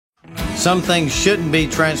some things shouldn't be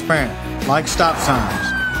transparent, like stop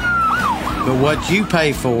signs. But what you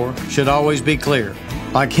pay for should always be clear,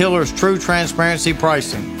 like Hiller's True Transparency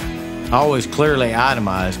Pricing. Always clearly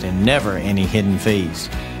itemized and never any hidden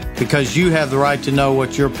fees. Because you have the right to know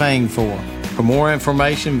what you're paying for. For more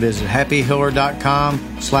information, visit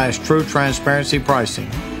happyhiller.com/true transparency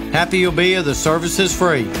pricing. Happy you'll be if the service is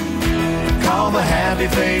free. Call the Happy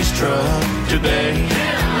Face Truck today.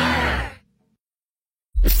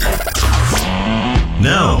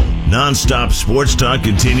 Now, nonstop sports talk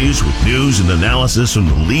continues with news and analysis from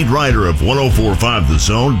the lead writer of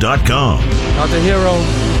 1045thezone.com. Not the hero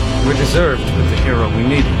we deserved, but the hero we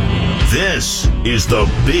needed. This is the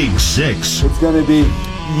Big Six. It's going to be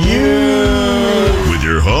you. With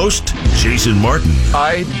your host, Jason Martin.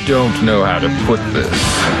 I don't know how to put this,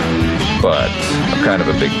 but I'm kind of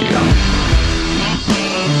a big deal.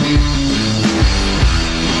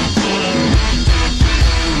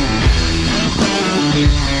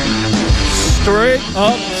 Straight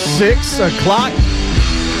up 6 o'clock.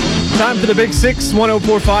 Time for the Big Six,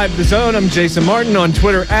 1045 The Zone. I'm Jason Martin on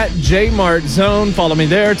Twitter at JMartZone. Follow me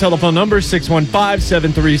there. Telephone number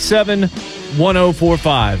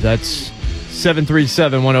 615-737-1045. That's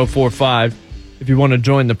 737-1045 if you want to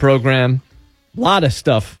join the program. A lot of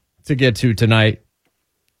stuff to get to tonight.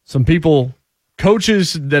 Some people,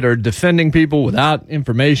 coaches that are defending people without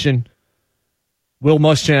information. Will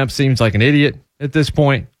Muschamp seems like an idiot at this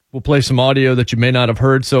point. We'll play some audio that you may not have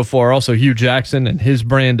heard so far. Also, Hugh Jackson and his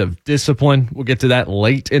brand of discipline. We'll get to that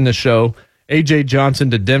late in the show. A.J.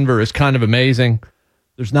 Johnson to Denver is kind of amazing.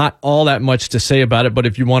 There's not all that much to say about it, but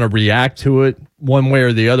if you want to react to it one way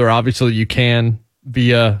or the other, obviously you can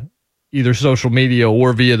via either social media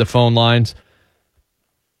or via the phone lines.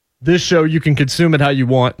 This show, you can consume it how you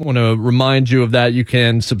want. I want to remind you of that. You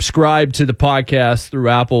can subscribe to the podcast through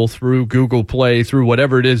Apple, through Google Play, through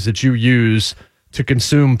whatever it is that you use to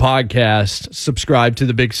consume podcasts. Subscribe to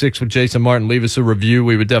the Big Six with Jason Martin. Leave us a review.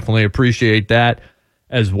 We would definitely appreciate that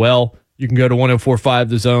as well. You can go to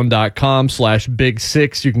 1045thezone.com/Big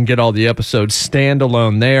Six. You can get all the episodes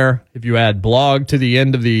standalone there. If you add blog to the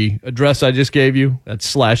end of the address I just gave you,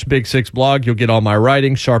 that's /Big Six blog. You'll get all my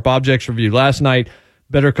writing. Sharp Objects review last night.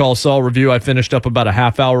 Better Call Saul review I finished up about a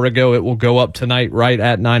half hour ago. It will go up tonight right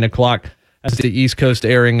at 9 o'clock as the East Coast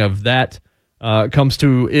airing of that comes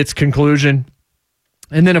to its conclusion.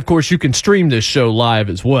 And then, of course, you can stream this show live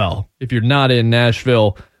as well. If you're not in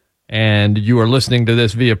Nashville and you are listening to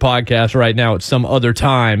this via podcast right now at some other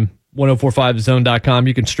time, 1045thezone.com,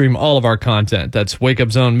 you can stream all of our content. That's Wake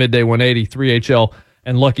Up Zone, Midday 180, 3HL,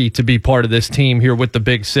 and lucky to be part of this team here with the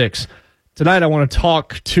Big Six. Tonight, I want to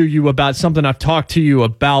talk to you about something I've talked to you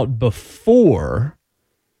about before,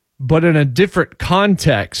 but in a different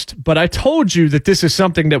context. But I told you that this is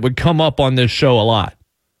something that would come up on this show a lot.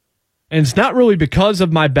 And it's not really because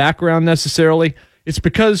of my background necessarily. It's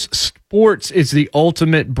because sports is the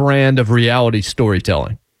ultimate brand of reality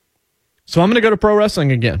storytelling. So I'm going to go to pro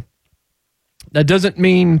wrestling again. That doesn't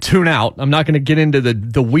mean tune out. I'm not going to get into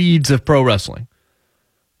the weeds of pro wrestling.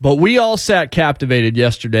 But we all sat captivated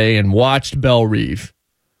yesterday and watched Belle Reeve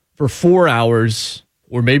for 4 hours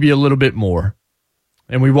or maybe a little bit more.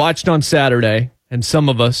 And we watched on Saturday, and some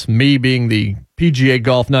of us, me being the PGA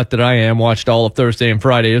golf nut that I am, watched all of Thursday and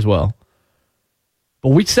Friday as well. But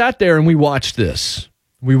we sat there and we watched this.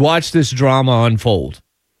 We watched this drama unfold.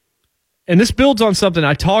 And this builds on something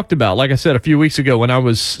I talked about, like I said, a few weeks ago when I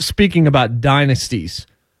was speaking about dynasties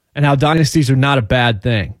and how dynasties are not a bad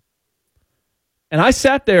thing. And I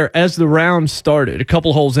sat there as the round started, a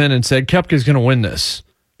couple holes in, and said, Koepka's going to win this.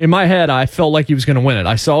 In my head, I felt like he was going to win it.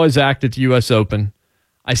 I saw his act at the U.S. Open.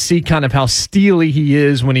 I see kind of how steely he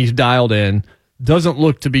is when he's dialed in, doesn't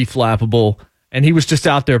look to be flappable, and he was just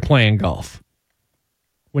out there playing golf.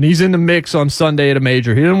 When he's in the mix on Sunday at a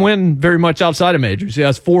major, he didn't win very much outside of majors. He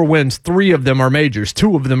has 4 wins. 3 of them are majors.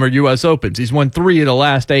 2 of them are U.S. Opens. He's won 3 of the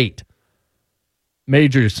last 8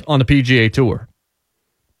 majors on the PGA Tour.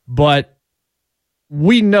 But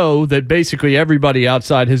we know that basically everybody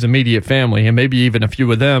outside his immediate family, and maybe even a few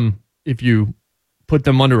of them, if you put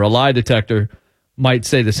them under a lie detector, might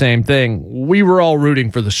say the same thing. We were all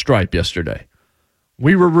rooting for the stripe yesterday.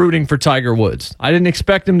 We were rooting for Tiger Woods. I didn't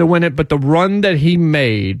expect him to win it, but the run that he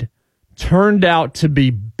made turned out to be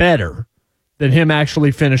better than him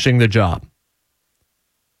actually finishing the job.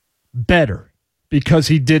 Better, because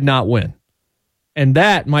he did not win. And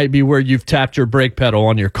that might be where you've tapped your brake pedal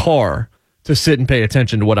on your car to sit and pay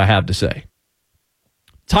attention to what I have to say.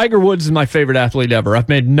 Tiger Woods is my favorite athlete ever. I've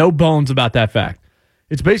made no bones about that fact.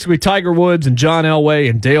 It's basically Tiger Woods and John Elway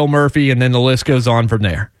and Dale Murphy, and then the list goes on from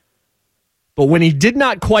there. But when he did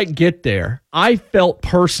not quite get there, I felt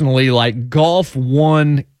personally like golf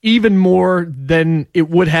won even more than it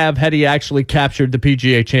would have had he actually captured the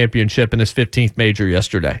PGA Championship in his 15th major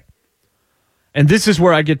yesterday. And this is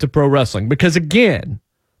where I get to pro wrestling, because again,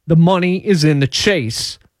 the money is in the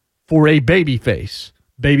chase for a babyface.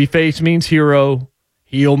 Babyface means hero,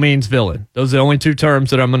 heel means villain. Those are the only two terms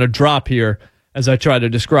that I'm going to drop here as I try to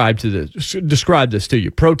describe this to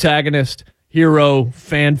you. Protagonist, hero,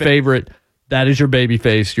 fan favorite. That is your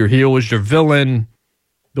babyface. Your heel is your villain,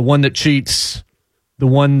 the one that cheats, the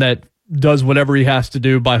one that does whatever he has to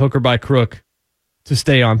do by hook or by crook to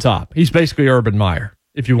stay on top. He's basically Urban Meyer,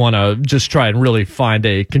 if you want to just try and really find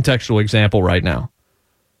a contextual example right now.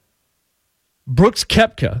 Brooks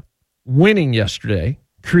Koepka, winning yesterday,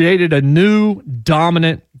 created a new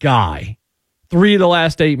dominant guy. 3 of the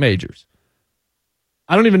last 8 majors.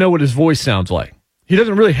 I don't even know what his voice sounds like. He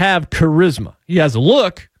doesn't really have charisma. He has a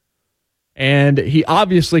look, and he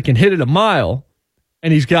obviously can hit it a mile,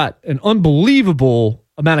 and he's got an unbelievable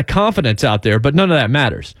amount of confidence out there, but none of that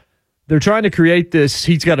matters. They're trying to create this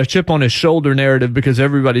he's got a chip on his shoulder narrative because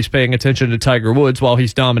everybody's paying attention to Tiger Woods while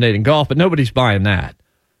he's dominating golf, but nobody's buying that.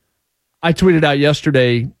 I tweeted out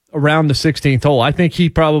yesterday around the 16th hole, I think he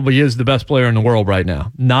probably is the best player in the world right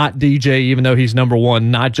now. Not DJ, even though he's number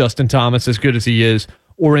one, not Justin Thomas, as good as he is,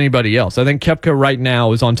 or anybody else. I think Koepka right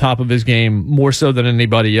now is on top of his game more so than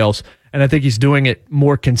anybody else, and I think he's doing it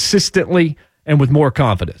more consistently and with more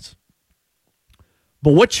confidence.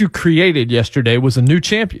 But what you created yesterday was a new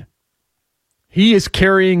champion. He is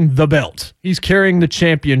carrying the belt. He's carrying the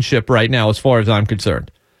championship right now as far as I'm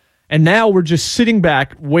concerned. And now we're just sitting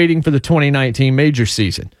back waiting for the 2019 major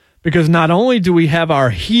season, because not only do we have our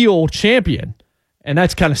heel champion, and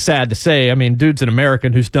that's kind of sad to say. I mean, dude's an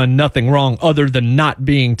American who's done nothing wrong other than not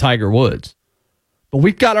being Tiger Woods. But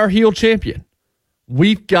we've got our heel champion.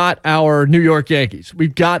 We've got our New York Yankees.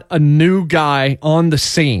 We've got a new guy on the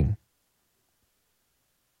scene.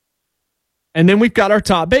 And then we've got our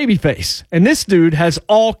top babyface. And this dude has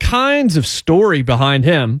all kinds of story behind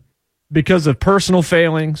him because of personal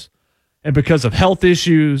failings and because of health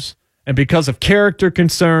issues and because of character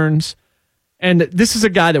concerns. And this is a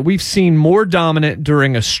guy that we've seen more dominant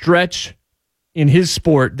during a stretch in his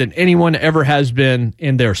sport than anyone ever has been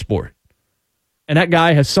in their sport. And that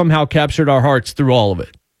guy has somehow captured our hearts through all of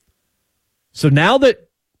it. So now that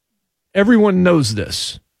everyone knows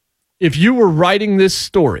this, if you were writing this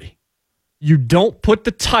story, you don't put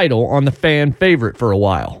the title on the fan favorite for a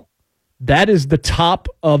while. That is the top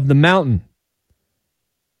of the mountain.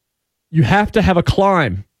 You have to have a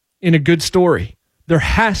climb in a good story. There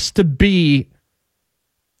has to be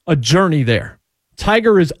a journey there.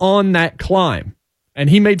 Tiger is on that climb, and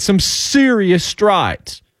he made some serious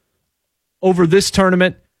strides over this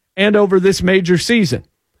tournament and over this major season.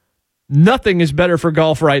 Nothing is better for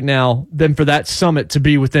golf right now than for that summit to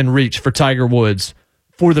be within reach for Tiger Woods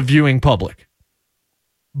for the viewing public.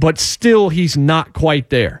 But still, he's not quite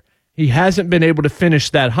there. He hasn't been able to finish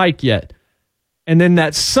that hike yet. And then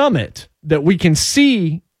that summit that we can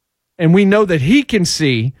see, and we know that he can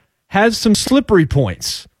see, has some slippery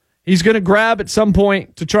points. He's going to grab at some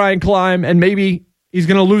point to try and climb, and maybe he's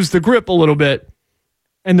going to lose the grip a little bit,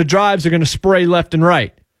 and the drives are going to spray left and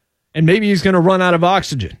right. And maybe he's going to run out of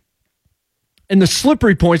oxygen. And the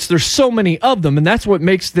slippery points, there's so many of them, and that's what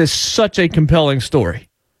makes this such a compelling story.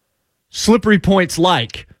 Slippery points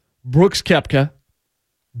like Brooks Koepka,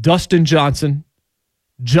 Dustin Johnson,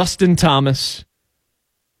 Justin Thomas,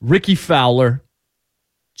 Ricky Fowler,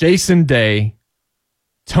 Jason Day,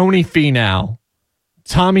 Tony Finau,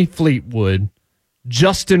 Tommy Fleetwood,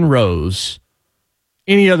 Justin Rose,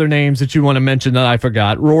 any other names that you want to mention that I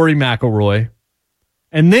forgot, Rory McIlroy.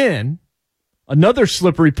 And then another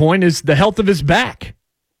slippery point is the health of his back.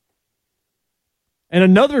 And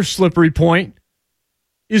another slippery point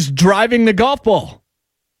is driving the golf ball.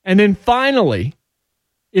 And then finally,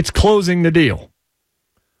 it's closing the deal.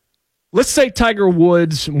 Let's say Tiger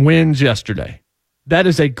Woods wins yesterday. That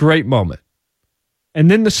is a great moment. And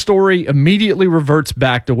then the story immediately reverts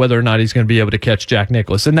back to whether or not he's going to be able to catch Jack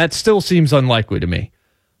Nicklaus. And that still seems unlikely to me.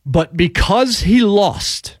 But because he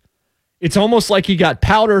lost, it's almost like he got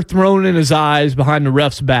powder thrown in his eyes behind the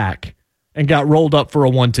ref's back and got rolled up for a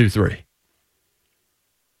 1-2-3.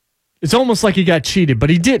 It's almost like he got cheated, but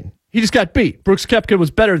he didn't. He just got beat. Brooks Koepka was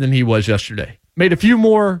better than he was yesterday. Made a few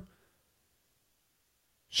more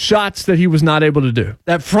shots that he was not able to do.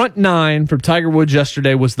 That front nine from Tiger Woods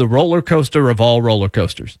yesterday was the roller coaster of all roller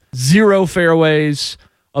coasters. 0 fairways,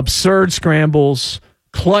 absurd scrambles,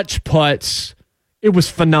 clutch putts. It was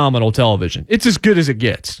phenomenal television. It's as good as it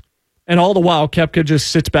gets. And all the while, Koepka just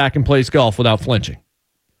sits back and plays golf without flinching.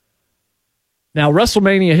 Now,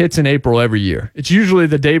 WrestleMania hits in April every year. It's usually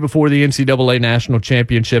the day before the NCAA National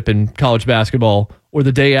Championship in college basketball or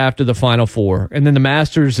the day after the Final Four. And then the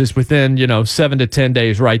Masters is within, 7 to 10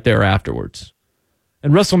 days right there afterwards.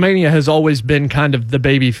 And WrestleMania has always been kind of the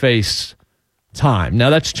babyface time. Now,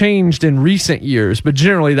 that's changed in recent years, but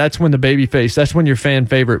generally that's when that's when your fan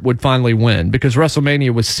favorite would finally win, because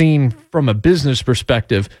WrestleMania was seen from a business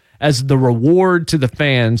perspective as the reward to the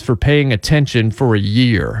fans for paying attention for a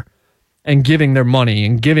year and giving their money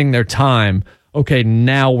and giving their time. Okay,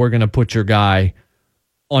 now we're going to put your guy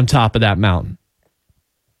on top of that mountain.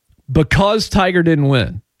 Because Tiger didn't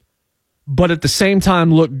win, but at the same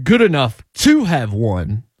time looked good enough to have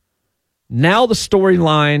won, now the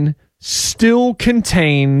storyline still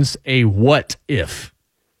contains a what if.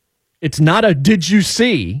 It's not a did you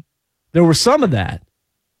see? There was some of that,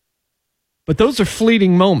 but those are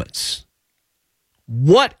fleeting moments.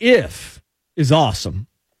 What if is awesome.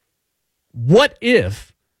 What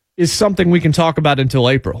if is something we can talk about until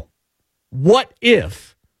April. What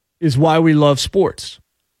if is why we love sports.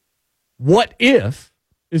 What if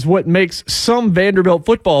is what makes some Vanderbilt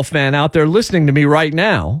football fan out there listening to me right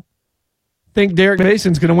now think Derek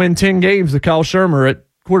Mason's going to win 10 games with Kyle Shermer at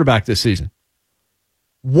quarterback this season.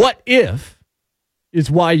 What if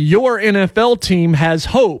is why your NFL team has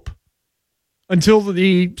hope until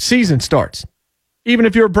the season starts, even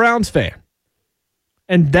if you're a Browns fan.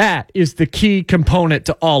 And that is the key component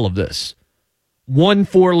to all of this. 1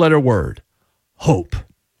 4-letter word, hope.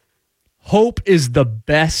 Hope is the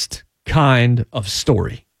best kind of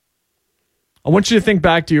story. I want you to think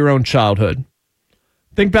back to your own childhood.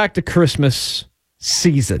 Think back to Christmas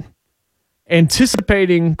season,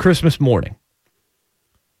 anticipating Christmas morning,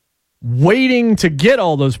 waiting to get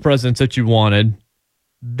all those presents that you wanted.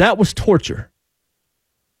 That was torture.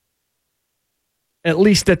 At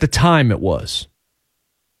least at the time it was.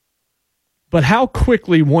 But how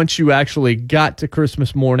quickly, once you actually got to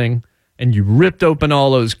Christmas morning and you ripped open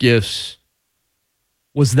all those gifts,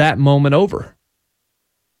 was that moment over?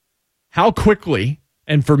 How quickly,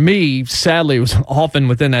 and for me, sadly, it was often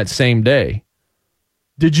within that same day,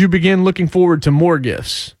 did you begin looking forward to more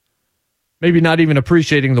gifts? Maybe not even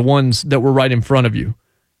appreciating the ones that were right in front of you.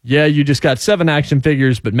 Yeah, you just got 7 action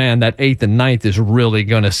figures, but man, that 8th and 9th is really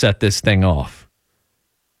going to set this thing off.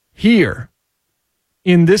 Here,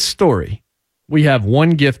 in this story, we have one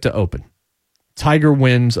gift to open. Tiger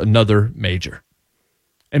wins another major.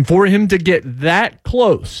 And for him to get that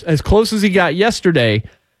close, as close as he got yesterday,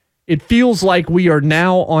 it feels like we are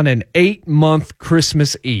now on an 8-month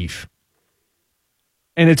Christmas Eve.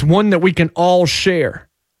 And it's one that we can all share.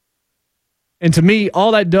 And to me,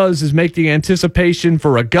 all that does is make the anticipation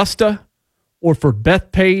for Augusta or for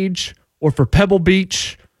Bethpage or for Pebble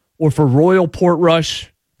Beach or for Royal Portrush,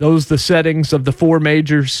 those the settings of the 4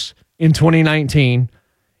 majors in 2019,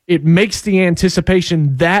 it makes the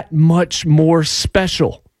anticipation that much more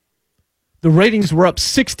special. The ratings were up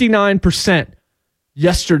 69%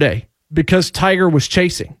 yesterday because Tiger was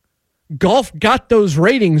chasing. Golf got those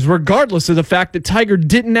ratings regardless of the fact that Tiger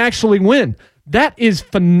didn't actually win. That is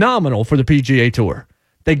phenomenal for the PGA Tour.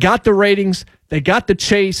 They got the ratings, they got the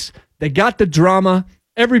chase, they got the drama.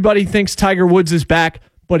 Everybody thinks Tiger Woods is back,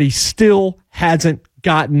 but he still hasn't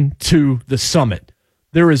gotten to the summit.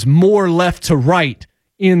 There is more left to write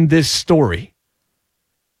in this story.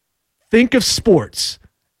 Think of sports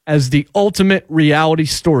as the ultimate reality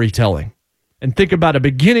storytelling, and think about a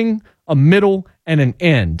beginning, a middle, and an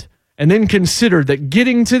end. And then consider that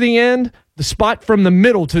getting to the end, the spot from the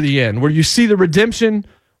middle to the end, where you see the redemption,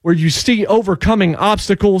 where you see overcoming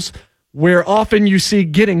obstacles, where often you see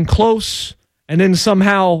getting close, and then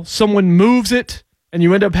somehow someone moves it, and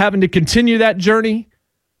you end up having to continue that journey.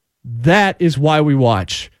 That is why we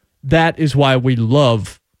watch. That is why we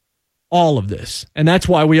love all of this. And that's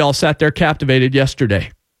why we all sat there captivated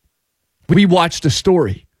yesterday. We watched a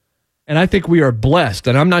story. And I think we are blessed.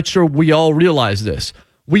 And I'm not sure we all realize this.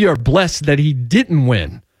 We are blessed that he didn't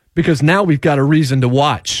win, because now we've got a reason to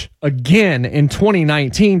watch again in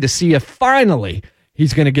 2019 to see if finally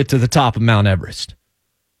he's going to get to the top of Mount Everest.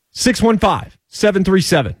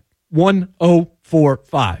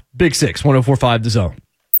 615-737-1045. Big 6, 1045 The Zone.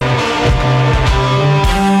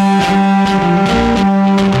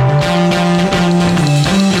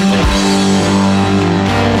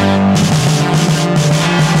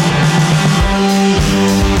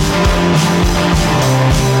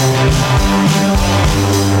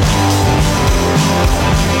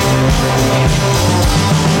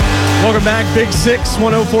 Welcome back, Big 6,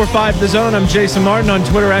 1045 The Zone. I'm Jason Martin on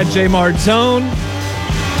Twitter at JMartZone.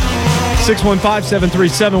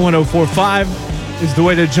 615-737-1045 is the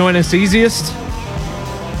way to join us easiest.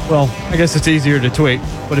 Well, I guess it's easier to tweet,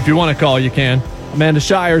 but if you want to call, you can. Amanda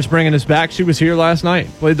Shire's bringing us back. She was here last night,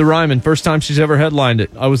 played the Ryman. First time she's ever headlined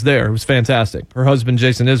it. I was there. It was fantastic. Her husband,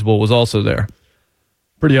 Jason Isbell, was also there.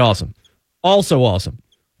 Pretty awesome. Also awesome.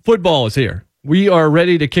 Football is here. We are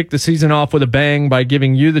ready to kick the season off with a bang by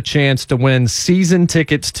giving you the chance to win season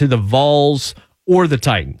tickets to the Vols or the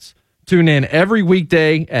Titans. Tune in every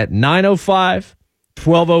weekday at 9:05,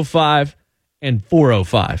 12:05, and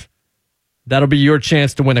 4:05. That'll be your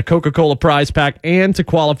chance to win a Coca-Cola prize pack and to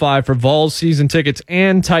qualify for Vols season tickets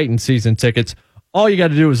and Titans season tickets. All you got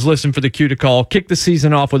to do is listen for the cue to call. Kick the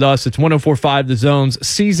season off with us. It's 104.5 The Zone's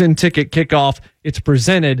season ticket kickoff. It's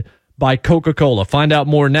presented by Coca-Cola. Find out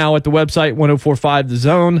more now at the website,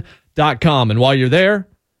 1045thezone.com. And while you're there,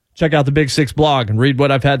 check out the Big Six blog and read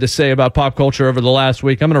what I've had to say about pop culture over the last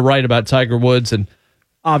week. I'm going to write about Tiger Woods and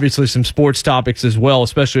obviously some sports topics as well,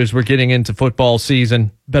 especially as we're getting into football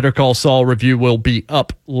season. Better Call Saul review will be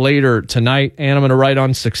up later tonight. And I'm going to write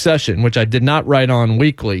on Succession, which I did not write on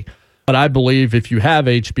weekly. But I believe if you have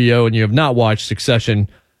HBO and you have not watched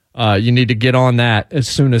Succession, you need to get on that as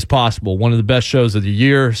soon as possible. One of the best shows of the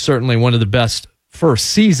year, certainly one of the best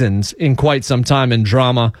first seasons in quite some time in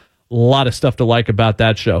drama. A lot of stuff to like about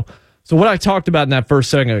that show. So what I talked about in that first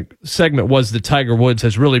segment was that Tiger Woods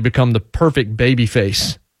has really become the perfect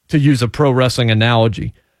babyface, to use a pro wrestling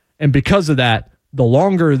analogy. And because of that, the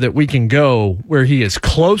longer that we can go where he is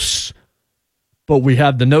close, but we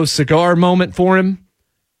have the no cigar moment for him,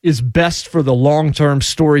 is best for the long-term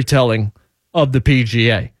storytelling of the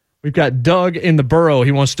PGA. We've got Doug in the borough.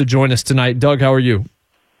 He wants to join us tonight. Doug, how are you?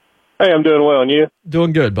 Hey, I'm doing well, and you?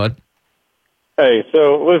 Doing good, bud. Hey,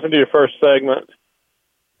 so listen to your first segment.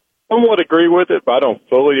 I somewhat agree with it, but I don't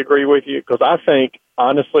fully agree with you, because I think,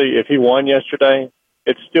 honestly, if he won yesterday,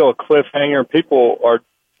 it's still a cliffhanger. People are,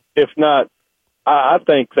 if not, I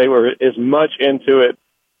think they were as much into it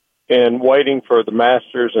and waiting for the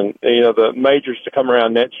Masters and, the majors to come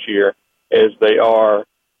around next year as they are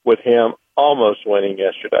with him almost winning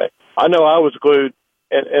yesterday. I know I was glued,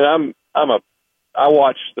 and I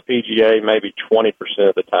watch the PGA maybe 20%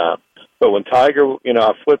 of the time. But when Tiger,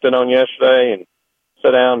 I flipped it on yesterday and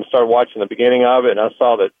sat down and started watching the beginning of it, and I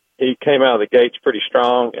saw that he came out of the gates pretty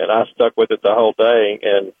strong, and I stuck with it the whole day.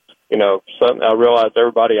 And, something I realized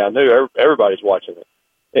everybody I knew, everybody's watching it.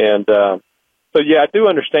 And so, yeah, I do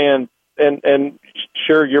understand, and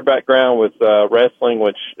sure, your background with wrestling,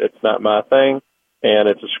 which it's not my thing, and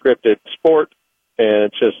it's a scripted sport, and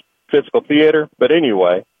it's just physical theater. But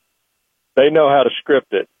anyway, they know how to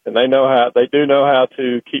script it, and they do know how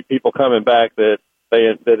to keep people coming back that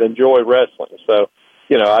enjoy wrestling. So,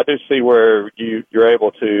 I do see where you're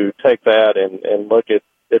able to take that and look at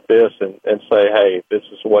this and say, hey, this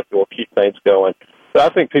is what will keep things going. But I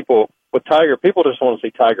think with Tiger, people just want to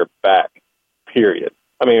see Tiger back, period.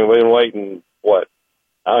 I mean, we've been waiting, I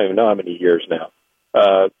don't even know how many years now,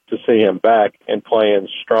 to see him back and playing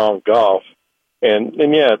strong golf. And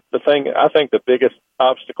yeah, I think the biggest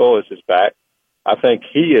obstacle is his back. I think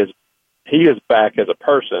he is back as a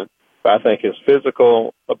person, but I think his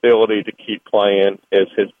physical ability to keep playing is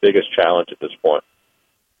his biggest challenge at this point.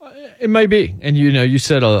 It may be. And, you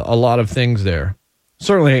said a lot of things there.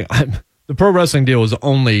 Certainly, the pro wrestling deal is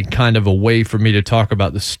only kind of a way for me to talk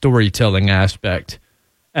about the storytelling aspect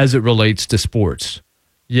as it relates to sports.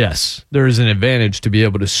 Yes, there is an advantage to be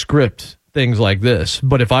able to script things like this.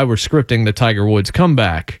 But if I were scripting the Tiger Woods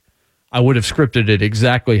comeback, I would have scripted it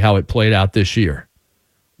exactly how it played out this year.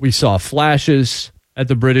 We saw flashes at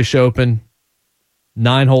the British Open.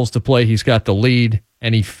 9 holes to play. He's got the lead,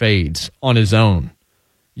 and he fades on his own.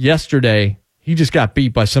 Yesterday, he just got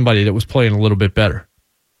beat by somebody that was playing a little bit better.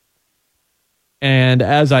 And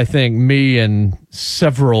as I think me and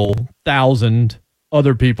several thousand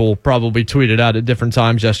other people probably tweeted out at different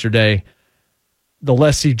times yesterday, the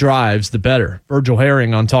less he drives, the better. Virgil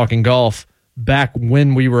Herring on Talking Golf, back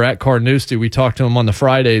when we were at Carnoustie, we talked to him on the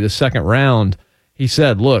Friday, the second round. He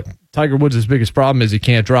said, look, Tiger Woods' biggest problem is he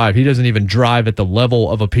can't drive. He doesn't even drive at the level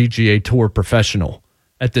of a PGA Tour professional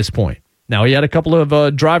at this point. Now, he had a couple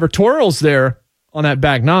of driver twirls there on that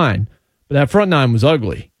back 9, but that front 9 was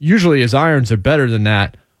ugly. Usually his irons are better than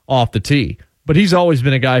that off the tee. But he's always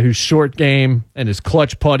been a guy whose short game and his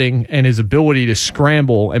clutch putting and his ability to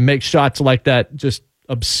scramble and make shots like that just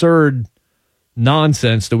absurd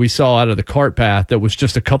nonsense that we saw out of the cart path that was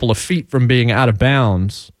just a couple of feet from being out of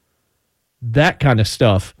bounds. That kind of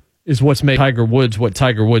stuff is what's made Tiger Woods what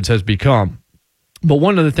Tiger Woods has become. But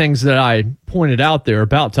one of the things that I pointed out there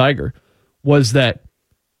about Tiger was that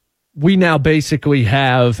we now basically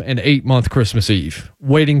have an 8-month Christmas Eve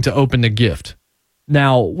waiting to open the gift.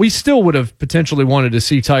 Now, we still would have potentially wanted to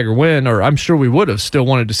see Tiger win, or I'm sure we would have still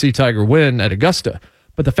wanted to see Tiger win at Augusta.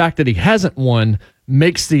 But the fact that he hasn't won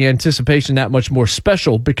makes the anticipation that much more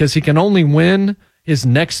special because he can only win his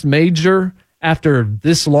next major after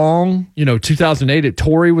this long. 2008 at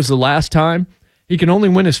Torrey was the last time. He can only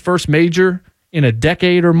win his first major in a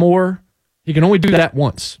decade or more. He can only do that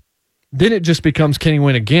once. Then it just becomes, can he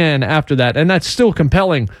win again after that? And that's still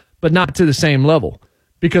compelling, but not to the same level.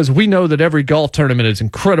 Because we know that every golf tournament is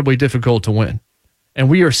incredibly difficult to win. And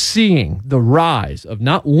we are seeing the rise of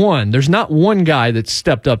there's not one guy that's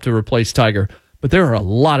stepped up to replace Tiger, but there are a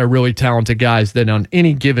lot of really talented guys that on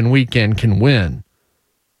any given weekend can win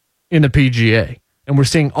in the PGA. And we're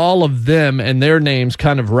seeing all of them and their names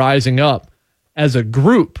kind of rising up as a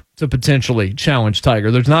group to potentially challenge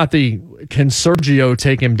Tiger. There's not the can Sergio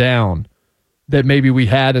take him down that maybe we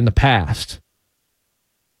had in the past.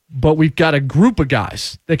 But we've got a group of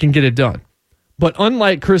guys that can get it done. But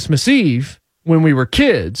unlike Christmas Eve, when we were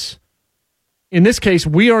kids, in this case,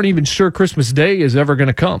 we aren't even sure Christmas Day is ever going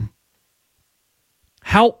to come.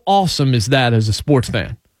 How awesome is that as a sports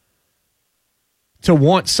fan? To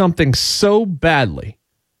want something so badly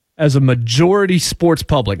as a majority sports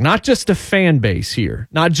public, not just a fan base here,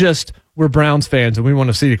 not just we're Browns fans and we want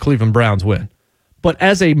to see the Cleveland Browns win, but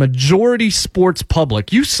as a majority sports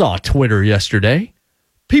public. You saw Twitter yesterday.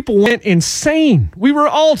 People went insane. We were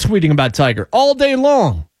all tweeting about Tiger all day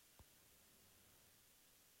long.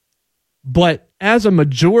 But as a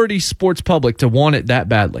majority sports public to want it that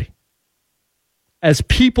badly, as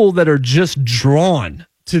people that are just drawn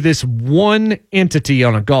to this one entity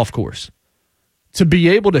on a golf course, to be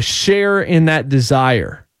able to share in that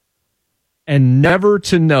desire and never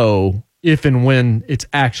to know if and when it's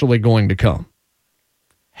actually going to come.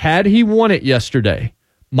 Had he won it yesterday,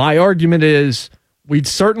 my argument is we'd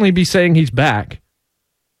certainly be saying he's back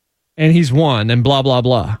and he's won and blah, blah,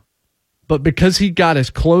 blah. But because he got as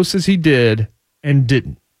close as he did and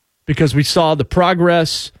didn't, because we saw the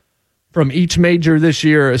progress from each major this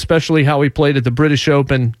year, especially how he played at the British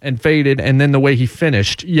Open and faded, and then the way he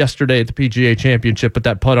finished yesterday at the PGA Championship with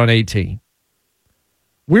that putt on 18.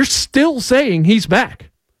 We're still saying he's back.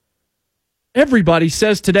 Everybody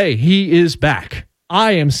says today he is back.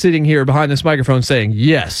 I am sitting here behind this microphone saying,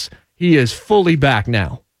 yes, he is fully back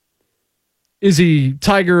now. Is he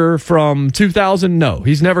Tiger from 2000? No,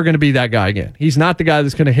 he's never going to be that guy again. He's not the guy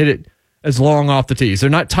that's going to hit it as long off the tees.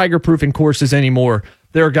 They're not Tiger-proofing courses anymore.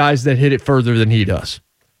 There are guys that hit it further than he does.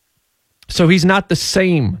 So he's not the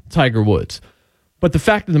same Tiger Woods. But the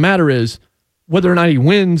fact of the matter is, whether or not he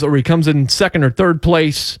wins or he comes in second or third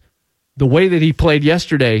place, the way that he played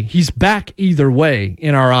yesterday, he's back either way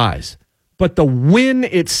in our eyes. But the win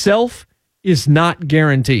itself is not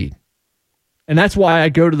guaranteed. And that's why I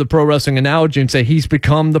go to the pro wrestling analogy and say he's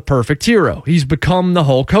become the perfect hero. He's become the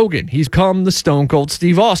Hulk Hogan. He's become the Stone Cold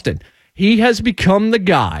Steve Austin. He has become the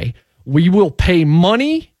guy we will pay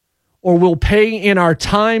money or we'll pay in our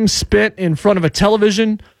time spent in front of a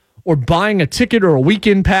television or buying a ticket or a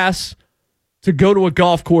weekend pass to go to a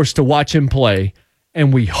golf course to watch him play,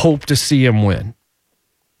 and we hope to see him win.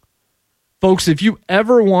 Folks, if you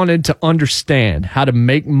ever wanted to understand how to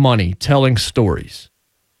make money telling stories,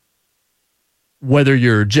 whether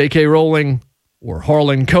you're J.K. Rowling or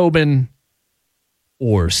Harlan Coben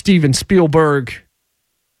or Steven Spielberg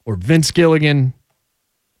or Vince Gilligan,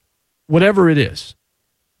 whatever it is,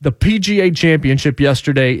 the PGA Championship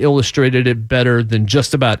yesterday illustrated it better than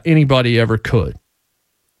just about anybody ever could.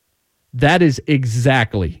 That is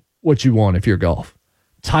exactly what you want if you're golf.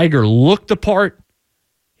 Tiger looked the part.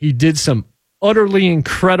 He did some utterly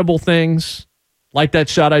incredible things, like that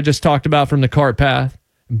shot I just talked about from the cart path,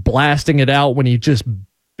 blasting it out when he just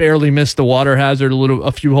barely missed the water hazard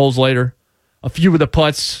a few holes later. A few of the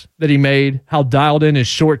putts that he made, how dialed in his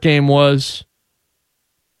short game was.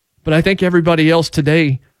 But I think everybody else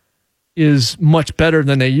today is much better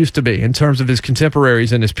than they used to be in terms of his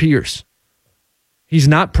contemporaries and his peers. He's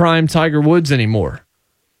not prime Tiger Woods anymore.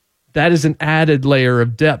 That is an added layer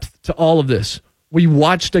of depth to all of this. We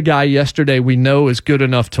watched a guy yesterday we know is good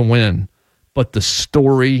enough to win, but the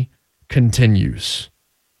story continues.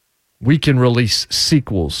 We can release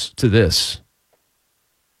sequels to this.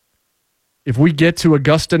 If we get to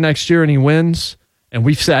Augusta next year and he wins, and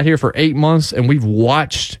we've sat here for 8 months and we've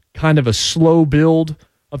watched kind of a slow build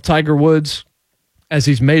of Tiger Woods as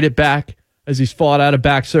he's made it back, as he's fought out of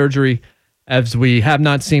back surgery, as we have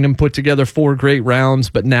not seen him put together 4 great rounds,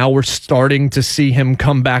 but now we're starting to see him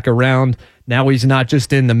come back around. Now he's not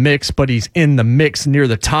just in the mix, but he's in the mix near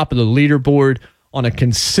the top of the leaderboard on a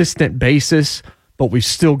consistent basis. But we've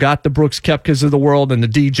still got the Brooks Koepkas of the world and the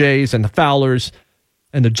DJs and the Fowlers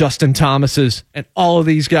and the Justin Thomases and all of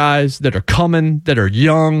these guys that are coming, that are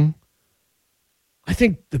young. I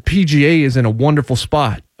think the PGA is in a wonderful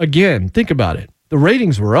spot. Again, think about it. The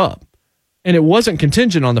ratings were up, and it wasn't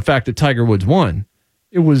contingent on the fact that Tiger Woods won.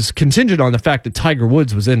 It was contingent on the fact that Tiger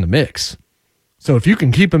Woods was in the mix. So if you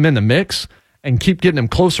can keep him in the mix and keep getting him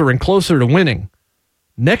closer and closer to winning,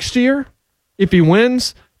 next year, if he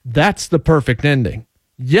wins, that's the perfect ending.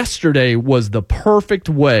 Yesterday was the perfect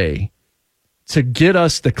way to get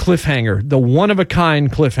us the cliffhanger, the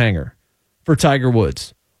one-of-a-kind cliffhanger for Tiger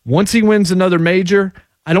Woods. Once he wins another major,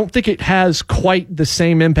 I don't think it has quite the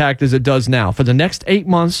same impact as it does now. For the next 8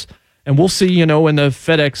 months, and we'll see, in the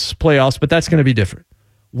FedEx playoffs, but that's going to be different.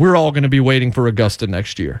 We're all going to be waiting for Augusta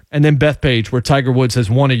next year. And then Bethpage, where Tiger Woods has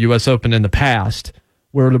won a U.S. Open in the past,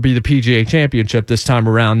 where it'll be the PGA Championship this time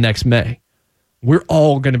around next May. We're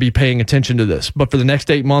all going to be paying attention to this. But for the next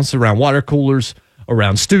 8 months, around water coolers,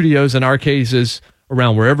 around studios in our cases,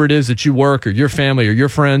 around wherever it is that you work or your family or your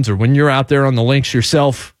friends, or when you're out there on the links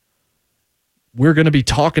yourself, we're going to be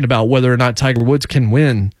talking about whether or not Tiger Woods can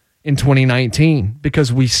win in 2019,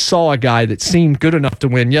 because we saw a guy that seemed good enough to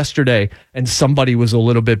win yesterday and somebody was a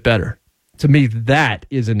little bit better. To me, that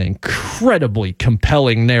is an incredibly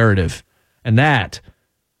compelling narrative. And that,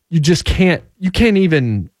 you can't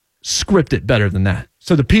even script it better than that.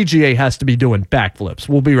 So the PGA has to be doing backflips.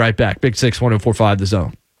 We'll be right back. Big 6, 1045 The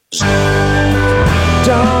Zone.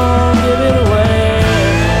 Don't give it away.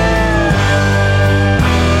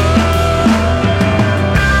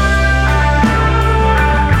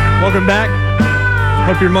 Welcome back.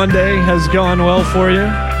 Hope your Monday has gone well for you.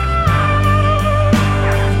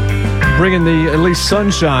 Bringing the at least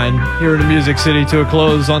sunshine here in the Music City to a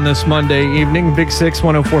close on this Monday evening. Big 6,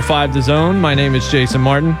 1045 The Zone. My name is Jason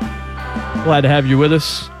Martin. Glad to have you with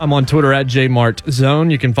us. I'm on Twitter at JMartZone.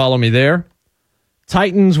 You can follow me there.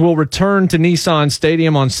 Titans will return to Nissan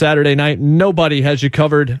Stadium on Saturday night. Nobody has you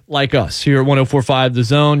covered like us here at 1045 The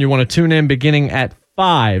Zone. You want to tune in beginning at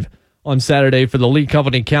 5 on Saturday for the Lee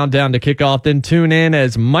Company Countdown to Kickoff. Then tune in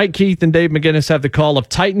as Mike Keith and Dave McGinnis have the call of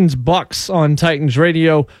Titans Bucks on Titans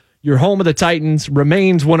Radio. Your home of the Titans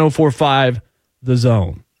remains 1045 The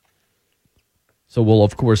Zone. So we'll,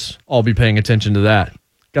 of course, all be paying attention to that.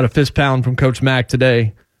 Got a fist pound from Coach Mack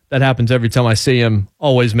today. That happens every time I see him.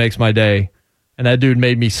 Always makes my day. And that dude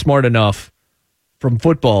made me smart enough from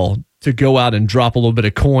football to go out and drop a little bit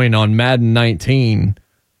of coin on Madden 19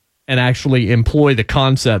 and actually employ the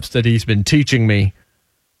concepts that he's been teaching me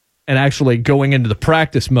and actually going into the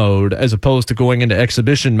practice mode as opposed to going into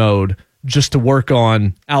exhibition mode just to work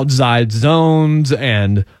on outside zones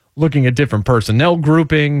and looking at different personnel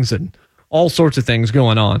groupings and all sorts of things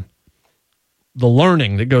going on. The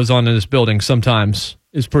learning that goes on in this building sometimes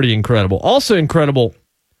is pretty incredible. Also incredible,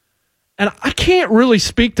 and I can't really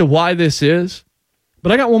speak to why this is,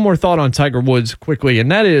 but I got one more thought on Tiger Woods quickly,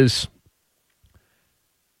 and that is,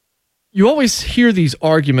 you always hear these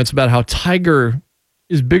arguments about how Tiger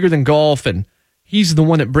is bigger than golf and he's the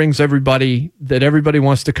one that brings everybody that everybody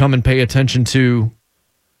wants to come and pay attention to.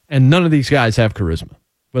 And none of these guys have charisma,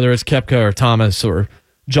 whether it's Koepka or Thomas or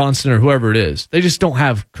Johnson or whoever it is. They just don't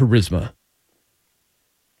have charisma.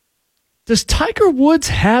 Does Tiger Woods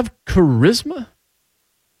have charisma?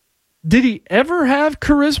 Did he ever have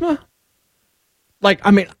charisma?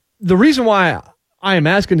 The reason why I am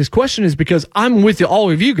asking this question is because I'm with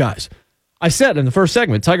all of you guys. I said in the first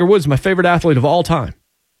segment, Tiger Woods is my favorite athlete of all time.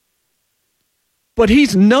 But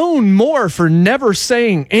he's known more for never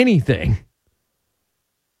saying anything.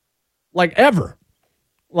 Ever.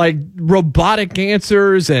 Robotic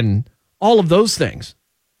answers and all of those things.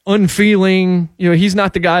 Unfeeling. He's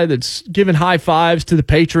not the guy that's giving high fives to the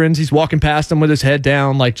patrons. He's walking past them with his head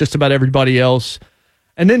down like just about everybody else.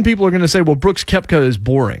 And then people are going to say, well, Brooks Koepka is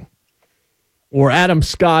boring. Or Adam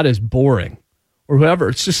Scott is boring. Or whoever.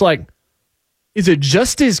 It's just is it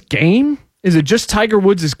just his game? Is it just Tiger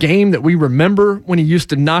Woods' game that we remember when he used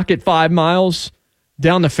to knock it 5 miles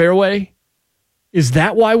down the fairway? Is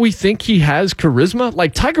that why we think he has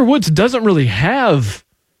charisma? Tiger Woods doesn't really have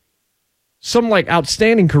some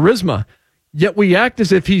outstanding charisma, yet we act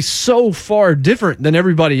as if he's so far different than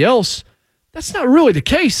everybody else. That's not really the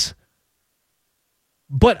case.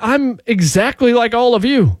 But I'm exactly like all of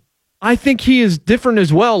you. I think he is different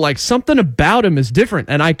as well. Something about him is different,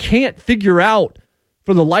 and I can't figure out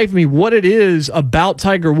for the life of me what it is about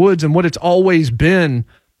Tiger Woods and what it's always been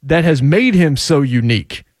that has made him so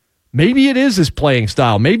unique. Maybe it is his playing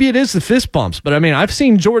style. Maybe it is the fist pumps. But, I've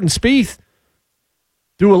seen Jordan Spieth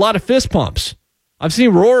do a lot of fist pumps. I've seen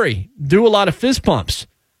Rory do a lot of fist pumps.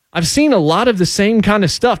 I've seen a lot of the same kind of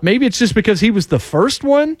stuff. Maybe it's just because he was the first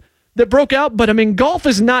one. that broke out. But, I mean, golf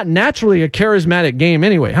is not naturally a charismatic game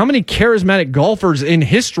anyway. How many charismatic golfers in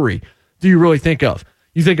history do you really think of?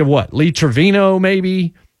 You think of what? Lee Trevino,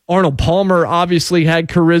 maybe? Arnold Palmer obviously had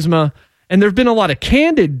charisma. And there have been a lot of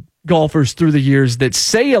candid golfers through the years that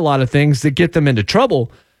say a lot of things that get them into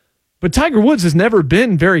trouble. But Tiger Woods has never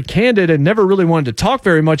been very candid and never really wanted to talk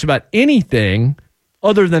very much about anything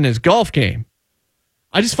other than his golf game.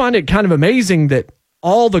 I just find it kind of amazing that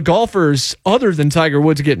all the golfers other than Tiger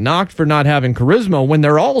Woods get knocked for not having charisma when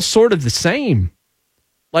they're all sort of the same.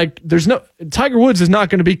 Like, Tiger Woods is not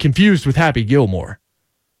going to be confused with Happy Gilmore.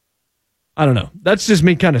 I don't know. That's just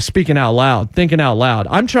me kind of speaking out loud, thinking out loud.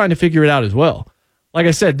 I'm trying to figure it out as well. Like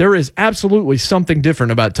I said, there is absolutely something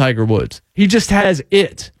different about Tiger Woods. He just has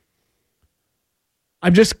it. I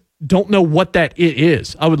just don't know what that it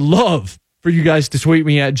is. I would love for you guys to tweet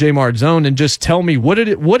me at JMartZone and just tell me what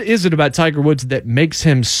is it about Tiger Woods that makes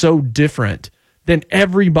him so different than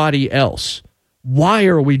everybody else? Why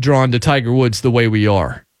are we drawn to Tiger Woods the way we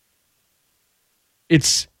are?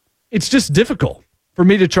 It's just difficult for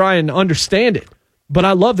me to try and understand it. But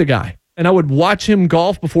I love the guy, and I would watch him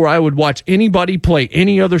golf before I would watch anybody play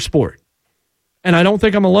any other sport. And I don't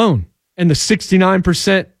think I'm alone. And the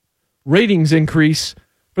 69% ratings increase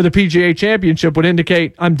for the PGA Championship would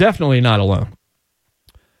indicate I'm definitely not alone.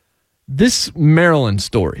 This Maryland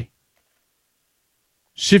story,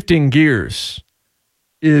 shifting gears,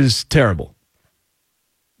 is terrible.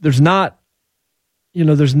 There's not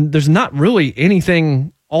really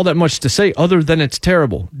anything all that much to say other than it's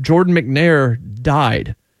terrible. Jordan McNair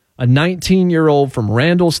died. A 19-year-old from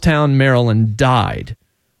Randallstown, Maryland, died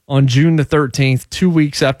on June the 13th, 2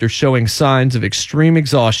 weeks after showing signs of extreme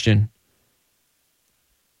exhaustion.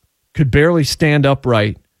 Could barely stand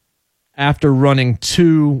upright after running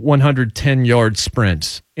 2 110-yard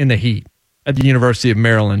sprints in the heat at the University of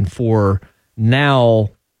Maryland for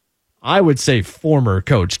now, I would say, former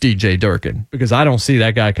coach DJ Durkin, because I don't see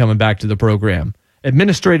that guy coming back to the program.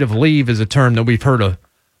 Administrative leave is a term that we've heard of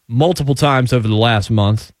multiple times over the last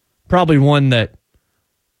month. Probably one that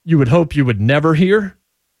you would hope you would never hear,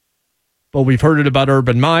 but we've heard it about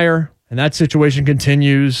Urban Meyer, and that situation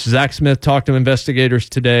continues. Zach Smith talked to investigators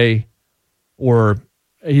today, or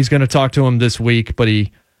he's going to talk to them this week, but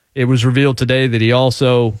it was revealed today that he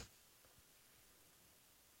also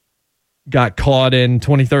got caught in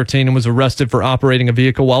 2013 and was arrested for operating a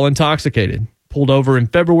vehicle while intoxicated. Pulled over in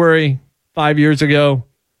February 5 years ago,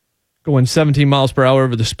 going 17 miles per hour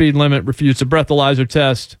over the speed limit, refused a breathalyzer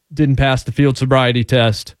test, didn't pass the field sobriety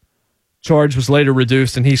test. Charge was later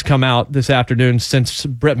reduced, and he's come out this afternoon, since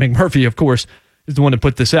Brett McMurphy, of course, is the one that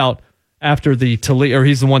put this out after he's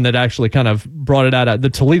the one that actually kind of brought it out. The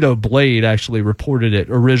Toledo Blade actually reported it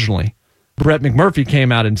originally. Brett McMurphy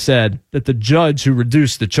came out and said that the judge who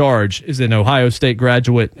reduced the charge is an Ohio State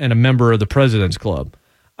graduate and a member of the President's Club.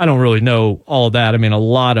 I don't really know all of that. I mean, a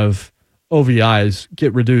lot of OVIs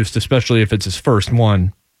get reduced, especially if it's his first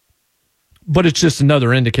one. But it's just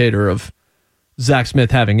another indicator of Zach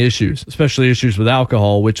Smith having issues, especially issues with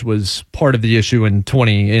alcohol, which was part of the issue in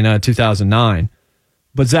 2009.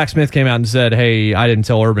 But Zach Smith came out and said, hey, I didn't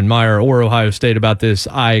tell Urban Meyer or Ohio State about this.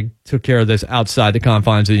 I took care of this outside the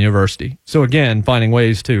confines of the university. So again, finding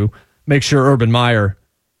ways to make sure Urban Meyer,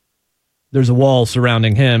 there's a wall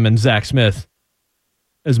surrounding him and Zach Smith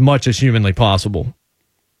as much as humanly possible.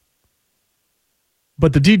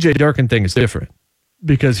 But the DJ Durkin thing is different,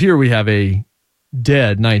 because here we have a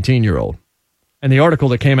dead 19-year-old. And the article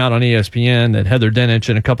that came out on ESPN that Heather Dinich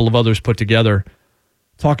and a couple of others put together,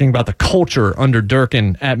 talking about the culture under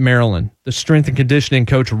Durkin at Maryland. The strength and conditioning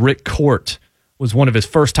coach, Rick Court, was one of his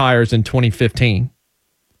first hires in 2015.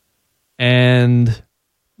 And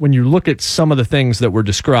when you look at some of the things that were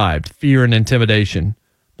described, fear and intimidation,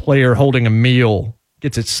 player holding a meal,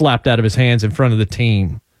 gets it slapped out of his hands in front of the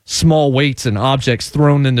team, small weights and objects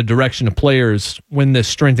thrown in the direction of players when this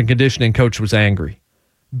strength and conditioning coach was angry,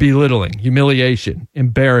 belittling, humiliation,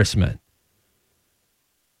 embarrassment.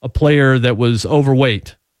 A player that was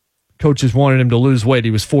overweight, coaches wanted him to lose weight. He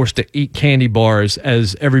was forced to eat candy bars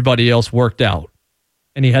as everybody else worked out,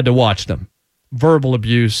 and he had to watch them. Verbal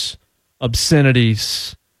abuse,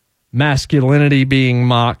 obscenities, masculinity being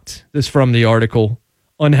mocked. This from the article.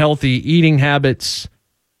 Unhealthy eating habits,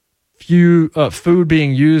 food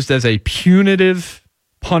being used as a punitive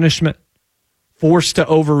punishment, forced to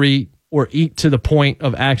overeat or eat to the point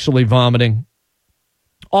of actually vomiting.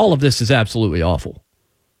 All of this is absolutely awful.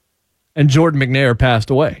 And Jordan McNair passed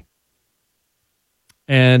away.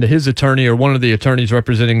 And his attorney, or one of the attorneys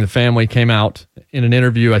representing the family, came out in an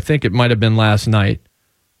interview, I think it might have been last night,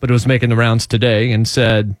 but it was making the rounds today, and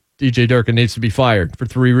said DJ Durkin needs to be fired for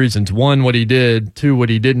 3 reasons. 1, what he did. 2, what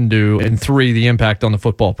he didn't do. And 3, the impact on the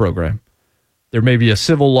football program. There may be a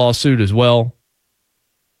civil lawsuit as well.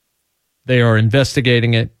 They are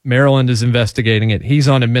investigating it. Maryland is investigating it. He's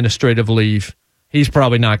on administrative leave. He's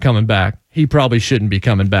probably not coming back. He probably shouldn't be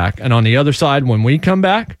coming back. And on the other side, when we come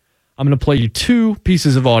back, I'm going to play you 2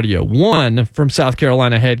 pieces of audio. One from South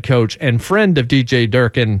Carolina head coach and friend of DJ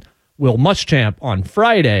Durkin, Will Muschamp, on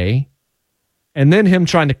Friday, and then him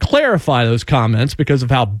trying to clarify those comments because of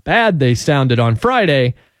how bad they sounded on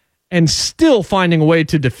Friday, and still finding a way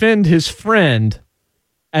to defend his friend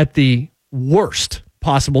at the worst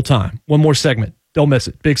possible time. One more segment. Don't miss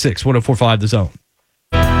it. Big Six, 104.5 The Zone.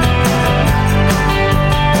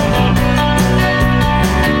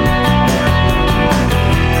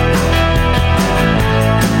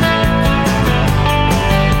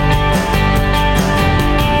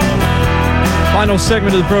 Final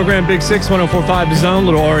segment of the program, Big Six, 104.5 The Zone.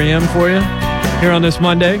 Little REM for you here on this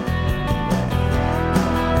Monday.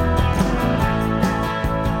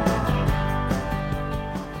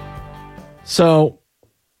 So,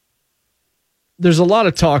 there's a lot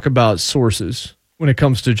of talk about sources when it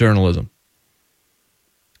comes to journalism.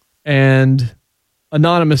 And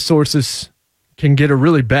anonymous sources can get a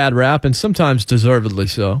really bad rap, and sometimes deservedly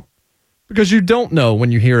so, because you don't know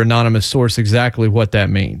when you hear anonymous source exactly what that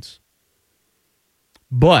means.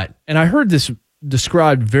 But, and I heard this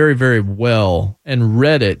described very, very well and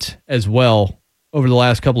read it as well over the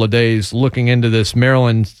last couple of days looking into this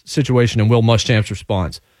Maryland situation and Will Muschamp's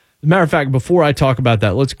response. As a matter of fact, before I talk about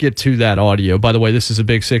that, let's get to that audio. By the way, this is a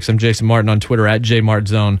Big Six. I'm Jason Martin on Twitter at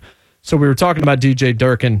JMartZone. So we were talking about DJ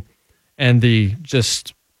Durkin and the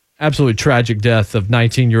just absolutely tragic death of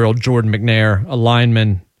 19-year-old Jordan McNair, a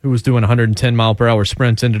lineman who was doing 110-mile-per-hour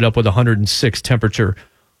sprints, ended up with 106 temperature,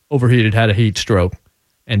 overheated, had a heat stroke,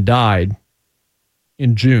 and died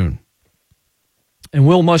in June. And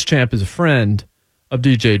Will Muschamp is a friend of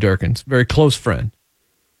DJ Durkin's, very close friend.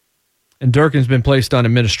 And Durkin's been placed on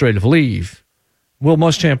administrative leave. Will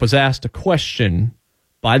Muschamp was asked a question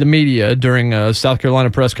by the media during a South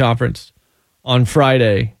Carolina press conference on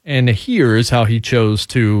Friday, and here's how he chose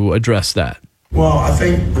to address that. Well, I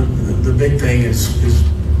think the big thing is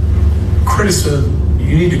criticism.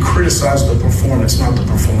 You need to criticize the performance, not the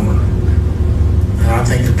performer. And I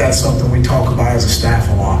think that's something we talk about as a staff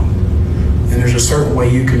a lot. And there's a certain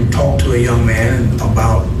way you can talk to a young man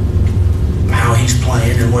about how he's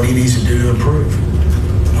playing and what he needs to do to improve.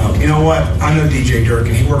 You know what? I know DJ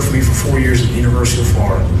Durkin. He worked for me for 4 years at the University of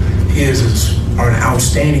Florida. He is an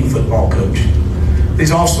outstanding football coach.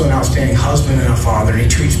 He's also an outstanding husband and a father, and he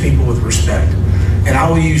treats people with respect. And I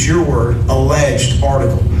will use your word, alleged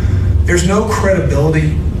article. There's no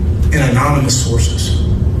credibility in anonymous sources.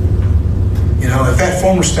 You know, if that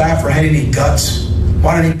former staffer had any guts,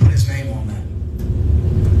 why didn't he put his name on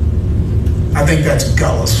that? I think that's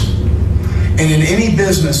gutless. And in any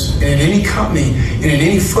business, and in any company, and in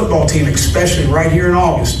any football team, especially right here in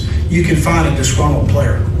August, you can find a disgruntled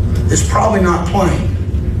player that's probably not playing.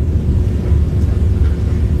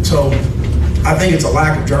 So I think it's a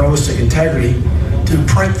lack of journalistic integrity to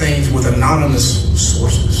print things with anonymous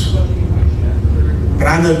sources. But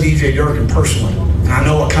I know DJ Durkin personally, and I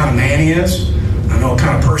know what kind of man he is. I know what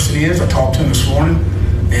kind of person he is. I talked to him this morning,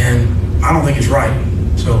 and I don't think it's right.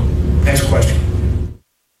 So, next question.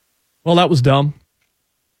 Well, that was dumb.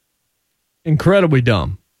 Incredibly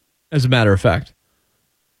dumb, as a matter of fact.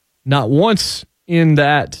 Not once in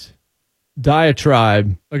that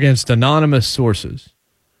diatribe against anonymous sources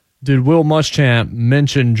did Will Muschamp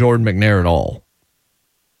mention Jordan McNair at all.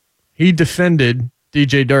 He defended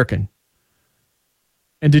DJ Durkin.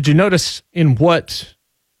 And did you notice in what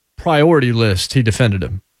priority list he defended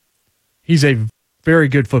him? He's a very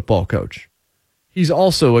good football coach. He's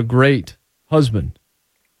also a great husband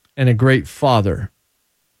and a great father.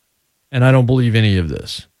 And I don't believe any of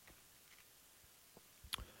this.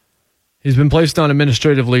 He's been placed on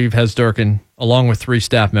administrative leave, has Durkin, along with 3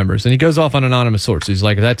 staff members. And he goes off on anonymous sources. He's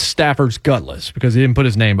like, that staffer's gutless because he didn't put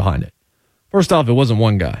his name behind it. First off, it wasn't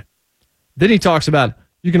one guy. Then he talks about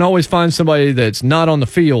you can always find somebody that's not on the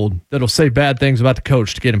field that'll say bad things about the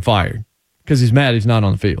coach to get him fired because he's mad he's not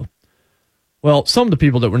on the field. Well, some of the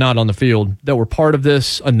people that were not on the field that were part of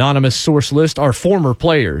this anonymous source list are former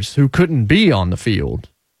players who couldn't be on the field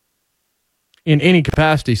in any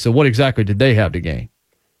capacity. So what exactly did they have to gain?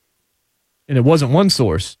 And it wasn't one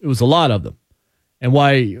source. It was a lot of them. And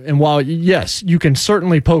while, yes, you can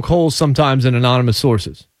certainly poke holes sometimes in anonymous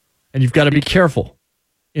sources, and you've got to be careful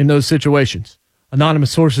in those situations.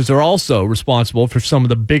 Anonymous sources are also responsible for some of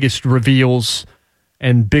the biggest reveals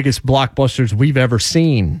and biggest blockbusters we've ever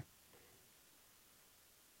seen.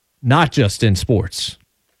 not just in sports,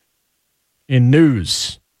 in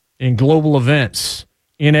news, in global events,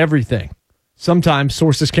 in everything. Sometimes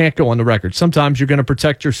sources can't go on the record. Sometimes you're going to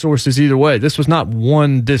protect your sources either way. This was not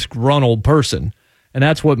one disgruntled person, and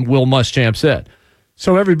that's what Will Muschamp said.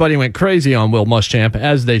 So everybody went crazy on Will Muschamp,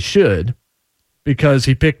 as they should, because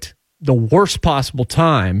he picked the worst possible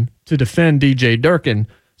time to defend DJ Durkin.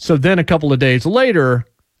 So then a couple of days later,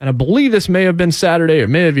 and I believe this may have been Saturday or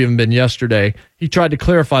may have even been yesterday, he tried to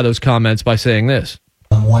clarify those comments by saying this.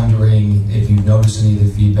 I'm wondering if you've noticed any of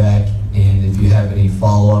the feedback and if you have any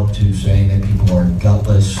follow-up to saying that people are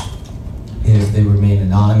gutless, if they remain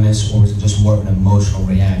anonymous, or is it just more of an emotional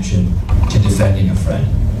reaction to defending a friend?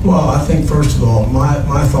 Well, I think, first of all,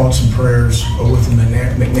 my thoughts and prayers are with the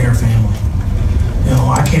McNair family. You know,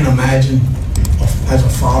 I can't imagine, as a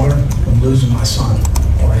father, of losing my son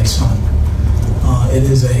or a son. It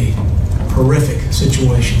is a horrific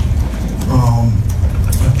situation,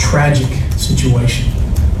 a tragic situation,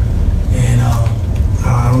 and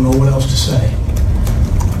I don't know what else to say.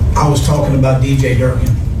 I was talking about DJ Durkin,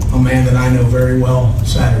 a man that I know very well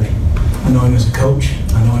Saturday. I know him as a coach,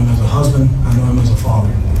 I know him as a husband, I know him as a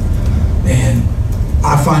father. And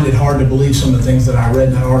I find it hard to believe some of the things that I read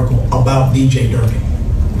in that article about DJ Durkin.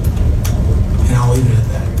 And I'll leave it at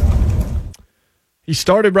that. He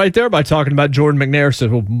started right there by talking about Jordan McNair. So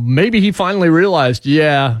well, maybe he finally realized,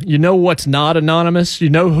 yeah, you know what's not anonymous? You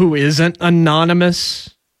know who isn't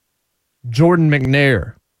anonymous? Jordan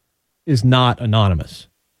McNair is not anonymous.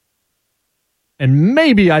 And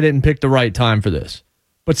maybe I didn't pick the right time for this.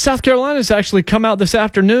 But South Carolina's actually come out this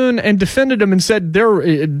afternoon and defended him and said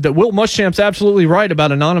that Will Muschamp's absolutely right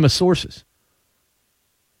about anonymous sources.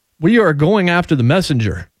 We are going after the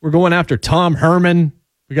messenger. We're going after Tom Herman.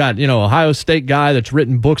 We got, Ohio State guy that's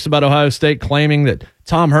written books about Ohio State claiming that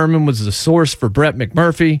Tom Herman was the source for Brett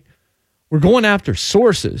McMurphy. We're going after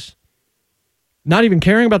sources, not even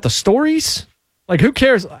caring about the stories. Like, who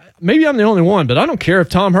cares? Maybe I'm the only one, but I don't care if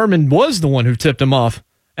Tom Herman was the one who tipped him off.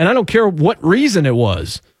 And I don't care what reason it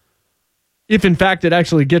was. If, in fact, it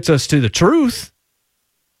actually gets us to the truth.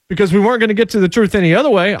 Because we weren't going to get to the truth any other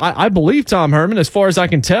way. I believe Tom Herman as far as I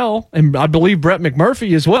can tell. And I believe Brett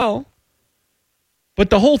McMurphy as well. But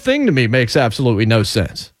the whole thing to me makes absolutely no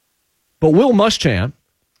sense. But Will Muschamp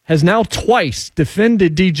has now twice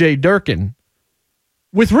defended DJ Durkin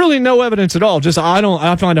with really no evidence at all. Just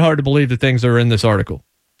I find it hard to believe the things that are in this article.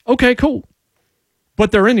 Okay, cool.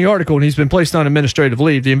 But they're in the article, and he's been placed on administrative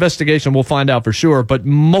leave. The investigation will find out for sure, but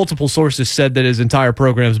multiple sources said that his entire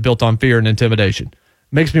program is built on fear and intimidation.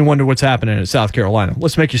 Makes me wonder what's happening in South Carolina.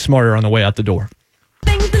 Let's make you smarter on the way out the door.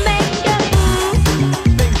 Things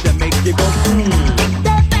that make you go.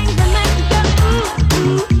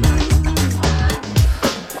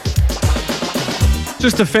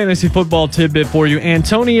 Just a fantasy football tidbit for you.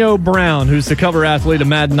 Antonio Brown, who's the cover athlete of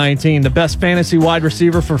Madden 19, the best fantasy wide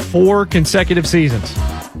receiver for 4 consecutive seasons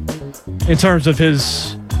in terms of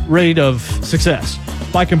his rate of success.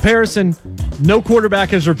 By comparison, no quarterback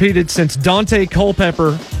has repeated since Dante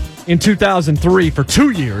Culpepper in 2003 for 2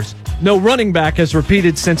 years. No running back has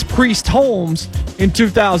repeated since Priest Holmes in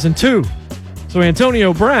 2002. So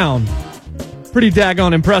Antonio Brown, pretty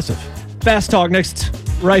daggone impressive. Fast Talk next,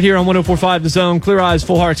 right here on 104.5 The Zone. Clear eyes,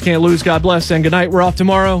 full hearts, can't lose. God bless, and good night. We're off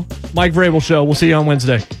tomorrow. Mike Vrabel Show. We'll see you on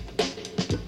Wednesday.